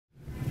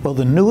Well,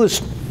 the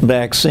newest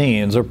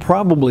vaccines are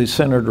probably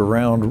centered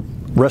around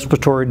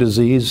respiratory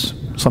disease,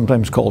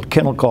 sometimes called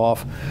kennel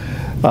cough,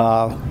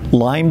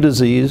 Lyme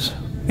disease,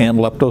 and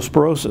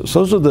leptospirosis.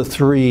 Those are the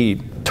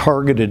three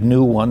targeted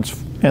new ones,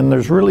 and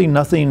there's really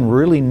nothing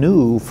really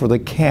new for the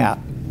cat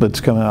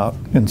that's come out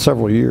in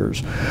several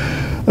years.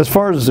 As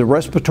far as the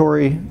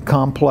respiratory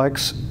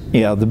complex,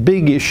 yeah, the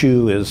big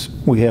issue is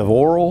we have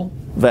oral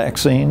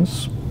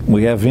vaccines,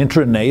 we have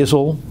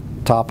intranasal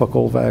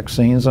topical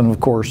vaccines, and of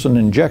course an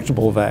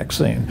injectable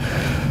vaccine.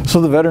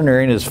 So the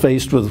veterinarian is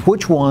faced with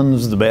which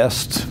one's the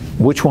best,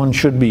 which one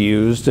should be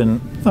used, and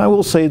I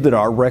will say that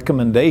our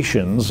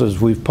recommendations, as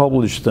we've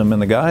published them in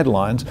the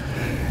guidelines,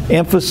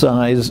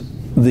 emphasize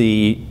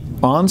the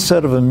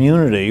onset of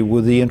immunity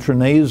with the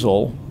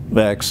intranasal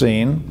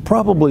vaccine,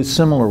 probably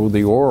similar with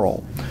the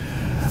oral,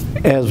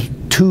 as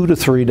 2 to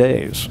 3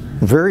 days,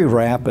 very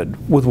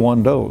rapid with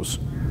one dose.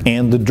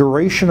 And the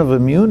duration of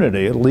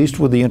immunity, at least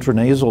with the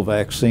intranasal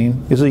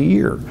vaccine, is a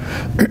year.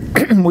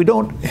 We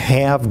don't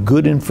have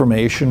good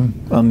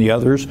information on the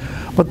others,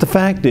 but the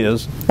fact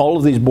is all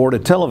of these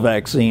Bordetella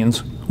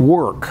vaccines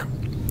work.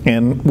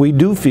 And we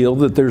do feel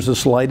that there's a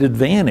slight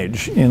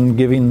advantage in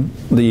giving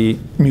the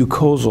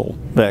mucosal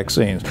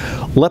vaccines.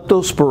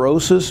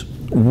 Leptospirosis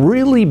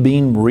really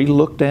being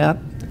relooked at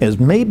as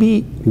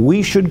maybe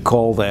we should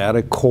call that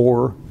a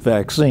core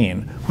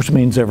vaccine, which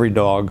means every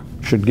dog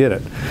should get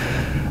it.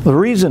 The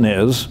reason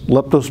is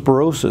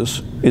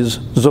leptospirosis is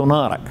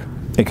zoonotic.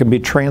 It can be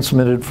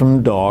transmitted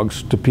from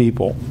dogs to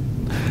people.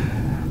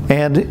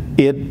 And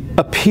it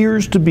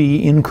appears to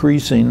be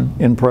increasing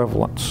in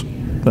prevalence.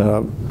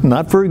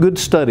 Not very good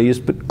studies,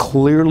 but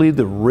clearly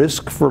the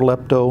risk for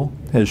lepto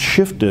has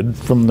shifted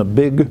from the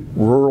big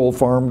rural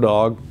farm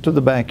dog to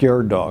the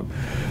backyard dog.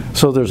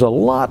 So there's a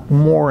lot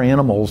more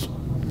animals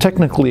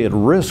technically at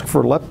risk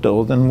for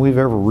lepto than we've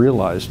ever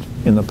realized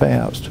in the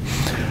past.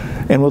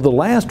 And with the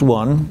last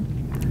one,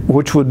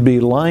 which would be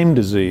Lyme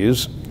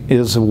disease,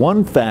 is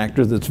one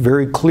factor that's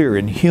very clear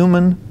in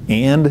human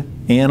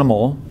and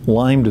animal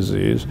Lyme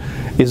disease,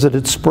 is that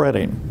it's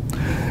spreading.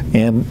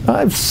 And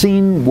I've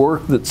seen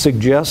work that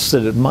suggests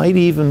that it might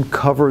even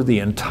cover the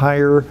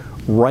entire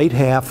right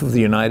half of the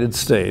United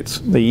States,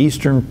 the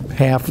eastern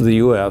half of the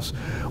US,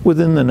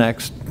 within the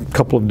next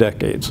couple of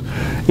decades.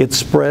 It's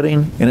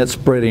spreading, and it's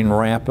spreading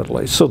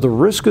rapidly. So the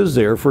risk is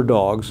there for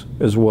dogs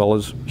as well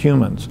as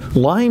humans.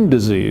 Lyme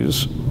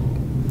disease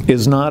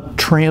is not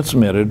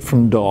transmitted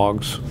from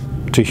dogs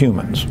to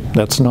humans.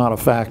 That's not a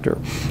factor.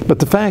 But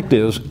the fact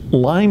is,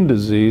 Lyme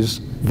disease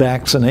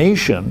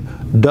vaccination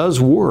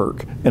does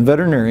work, and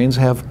veterinarians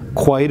have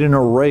quite an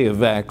array of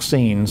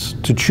vaccines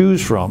to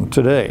choose from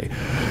today.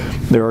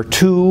 There are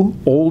 2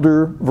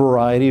 older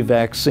variety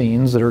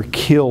vaccines that are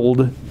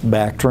killed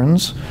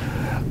bactrians.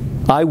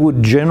 I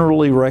would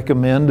generally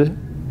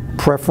recommend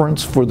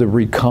preference for the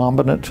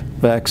recombinant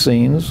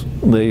vaccines.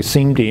 They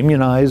seem to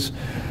immunize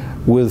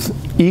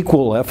with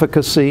equal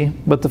efficacy,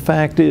 but the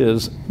fact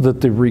is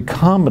that the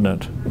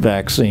recombinant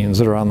vaccines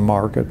that are on the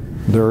market,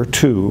 there are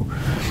 2,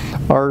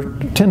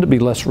 tend to be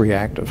less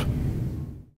reactive.